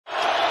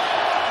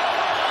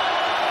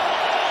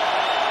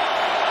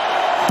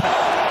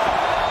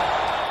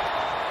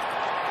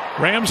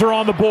Rams are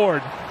on the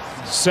board.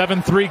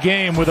 7-3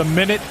 game with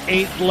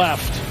 1:08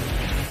 left.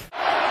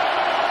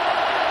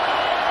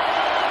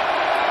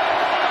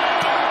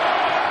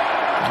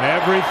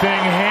 Everything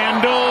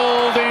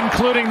handled,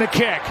 including the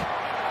kick.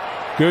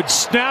 Good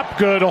snap,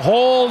 good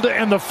hold,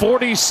 and the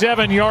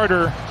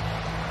 47-yarder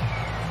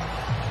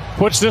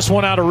puts this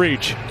one out of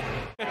reach.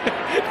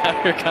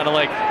 Now you're kind of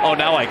like, oh,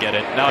 now I get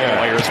it. Now I know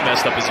why you're as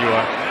messed up as you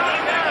are.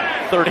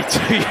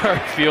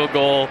 32-yard field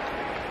goal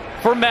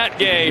for Matt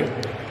Gay.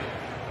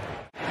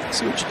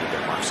 See what you did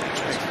there, Marcy.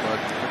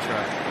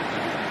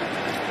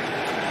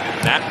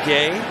 Matt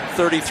Gay,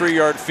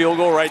 33-yard field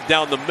goal right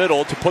down the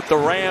middle to put the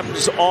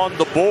Rams on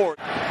the board.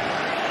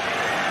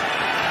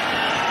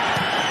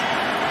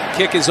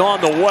 Kick is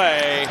on the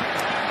way,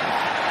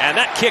 and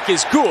that kick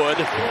is good,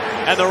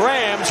 and the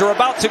Rams are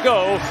about to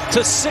go to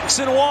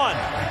 6-1.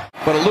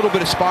 But a little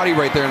bit of spotty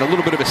right there and a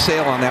little bit of a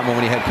sail on that one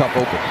when he had Kupp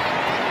open.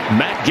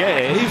 Matt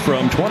Gay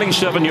from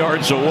 27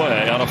 yards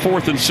away on a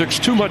 4th and 6.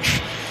 Too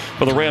much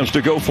for the Rams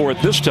to go for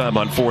it this time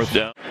on 4th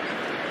down.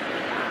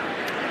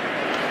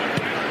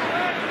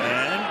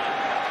 And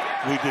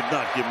we did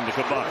not give him the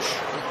kibosh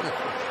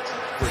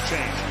for a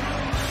change.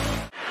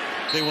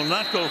 They will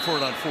not go for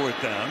it on 4th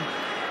down.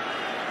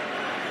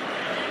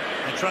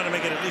 And try to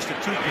make it at least a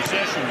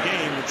 2-possession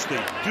game, which they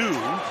do.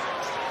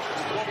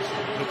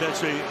 But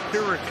that's a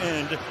Pyrrhic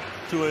end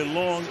to a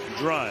long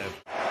drive.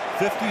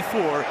 54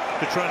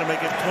 to try to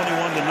make it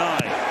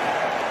 21-9.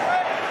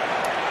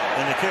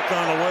 And the kick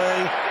on the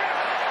way.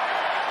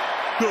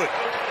 Good.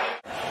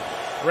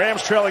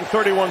 Rams trailing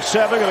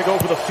 31-7, going to go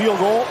for the field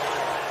goal.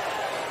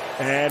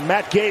 And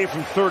Matt Gay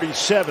from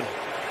 37.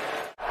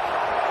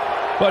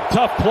 But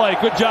tough play.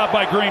 Good job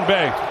by Green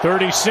Bay.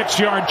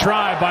 36-yard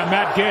try by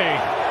Matt Gay.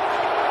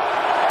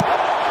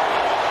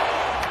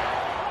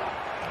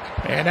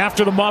 And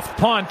after the muffed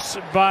punt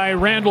by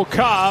Randall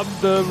Cobb,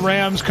 the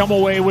Rams come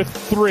away with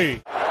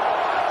 3.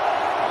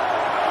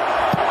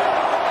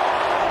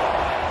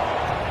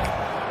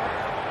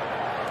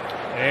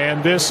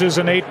 And this is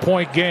an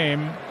 8-point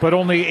game, but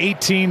only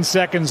 18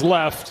 seconds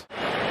left.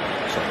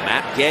 So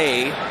Matt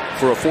Gay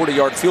for a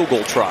 40-yard field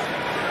goal try.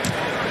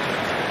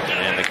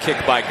 And the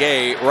kick by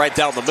Gay right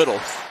down the middle.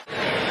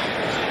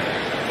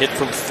 Hit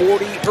from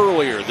 40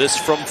 earlier, this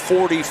from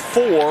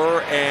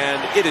 44,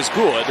 and it is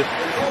good.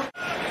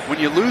 When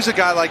you lose a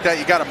guy like that,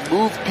 you got to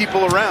move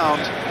people around,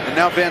 and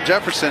now Van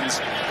Jefferson's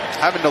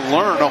having to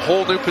learn a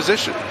whole new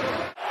position.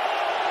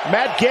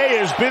 Matt Gay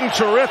has been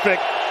terrific.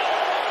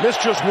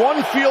 Missed just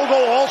one field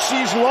goal all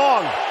season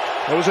long.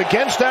 It was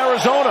against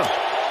Arizona.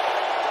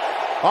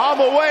 On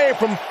the way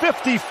from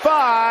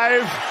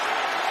 55,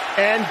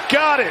 and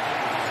got it.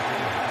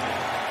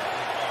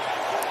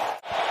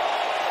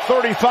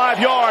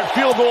 35-yard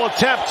field goal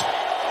attempt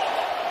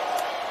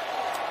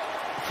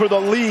for the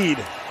lead.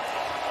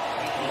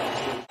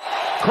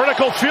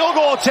 Critical field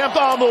goal attempt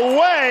on the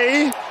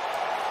way.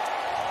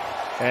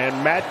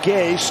 And Matt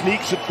Gay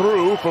sneaks it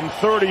through from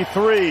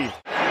 33.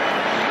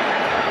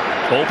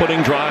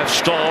 Opening drive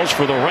stalls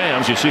for the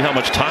Rams. You see how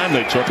much time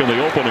they took in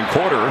the opening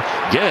quarter.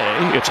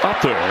 Gay, it's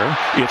up there.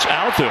 It's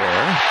out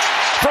there.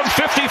 From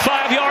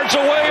 55 yards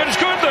away, it's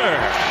good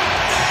there.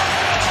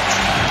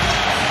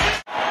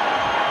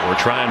 We're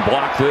trying to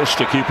block this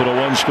to keep it a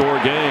one-score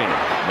game.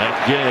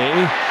 Matt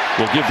Gay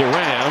will give the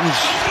Rams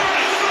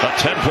a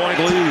 10-point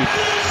lead.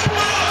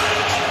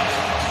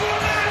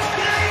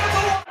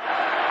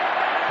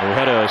 We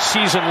had a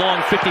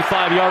season-long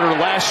 55-yarder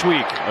last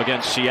week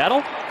against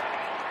Seattle.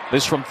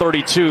 This from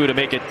 32 to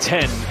make it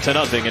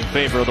 10-0 in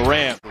favor of the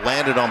Rams.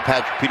 Landed on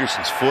Patrick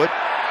Peterson's foot.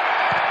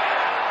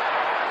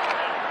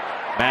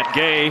 Matt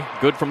Gay,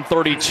 good from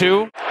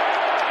 32.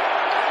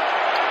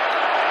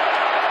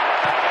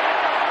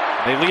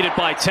 They lead it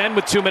by 10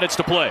 with 2 minutes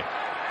to play.